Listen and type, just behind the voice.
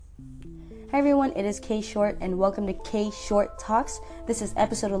Hi everyone, it is K Short and welcome to K Short Talks. This is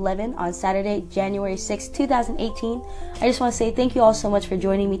episode 11 on Saturday, January 6, 2018. I just want to say thank you all so much for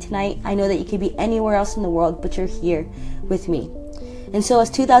joining me tonight. I know that you could be anywhere else in the world, but you're here with me. And so as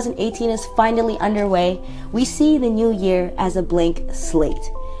 2018 is finally underway, we see the new year as a blank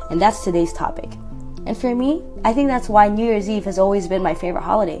slate. And that's today's topic. And for me, I think that's why New Year's Eve has always been my favorite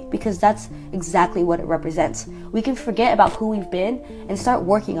holiday, because that's exactly what it represents. We can forget about who we've been and start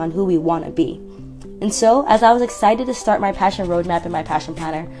working on who we want to be. And so, as I was excited to start my passion roadmap and my passion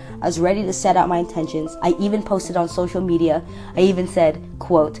planner, I was ready to set out my intentions. I even posted on social media. I even said,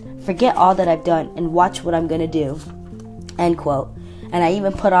 quote, "Forget all that I've done and watch what I'm going to do," end quote. And I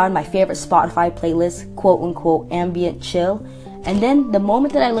even put on my favorite Spotify playlist, quote unquote, ambient chill. And then the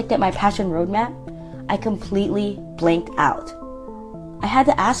moment that I looked at my passion roadmap, I completely blanked out. I had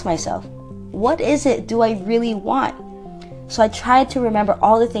to ask myself, what is it do I really want? So I tried to remember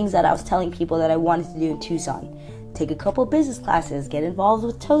all the things that I was telling people that I wanted to do in Tucson. Take a couple business classes, get involved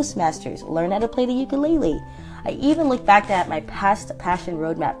with Toastmasters, learn how to play the ukulele. I even looked back at my past passion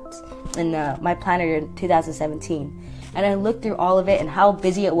roadmaps in my planner in 2017. And I looked through all of it and how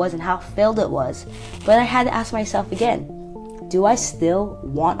busy it was and how filled it was. But I had to ask myself again, do I still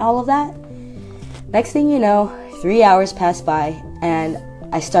want all of that? Next thing you know, 3 hours passed by and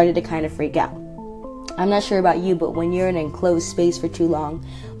I started to kind of freak out. I'm not sure about you, but when you're in an enclosed space for too long,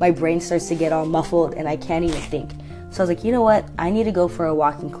 my brain starts to get all muffled and I can't even think. So I was like, you know what? I need to go for a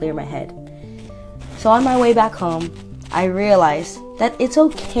walk and clear my head. So on my way back home, I realized that it's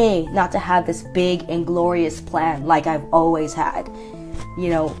okay not to have this big and glorious plan like I've always had. You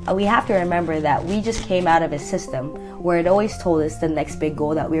know, we have to remember that we just came out of a system where it always told us the next big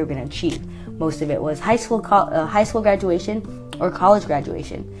goal that we were going to achieve. Most of it was high school graduation or college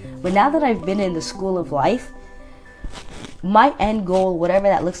graduation. But now that I've been in the school of life, my end goal, whatever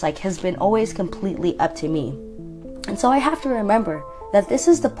that looks like, has been always completely up to me. And so I have to remember that this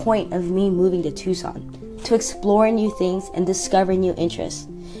is the point of me moving to Tucson, to explore new things and discover new interests,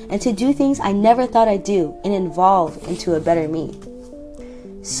 and to do things I never thought I'd do and evolve into a better me.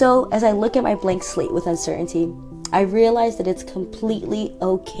 So as I look at my blank slate with uncertainty, I realize that it's completely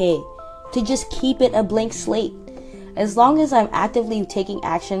okay to just keep it a blank slate. As long as I'm actively taking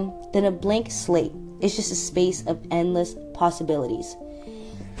action, then a blank slate is just a space of endless possibilities.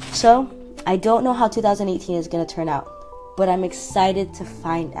 So, I don't know how 2018 is going to turn out, but I'm excited to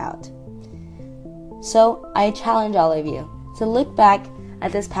find out. So, I challenge all of you to look back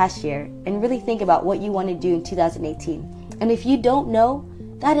at this past year and really think about what you want to do in 2018. And if you don't know,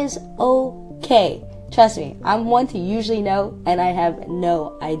 that is okay. Trust me, I'm one to usually know, and I have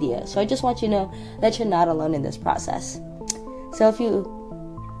no idea. So I just want you to know that you're not alone in this process. So if you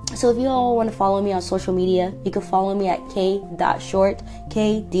all want to follow me on social media, you can follow me at k.short,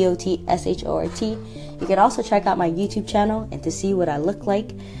 KDOTSHORT. You can also check out my YouTube channel, and to see what I look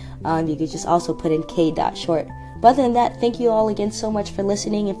like, you could just also put in k.short. But other than that, thank you all again so much for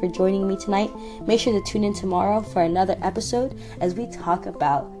listening and for joining me tonight. Make sure to tune in tomorrow for another episode as we talk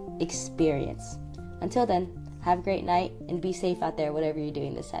about experience. Until then, have a great night and be safe out there, whatever you're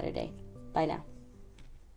doing this Saturday. Bye now.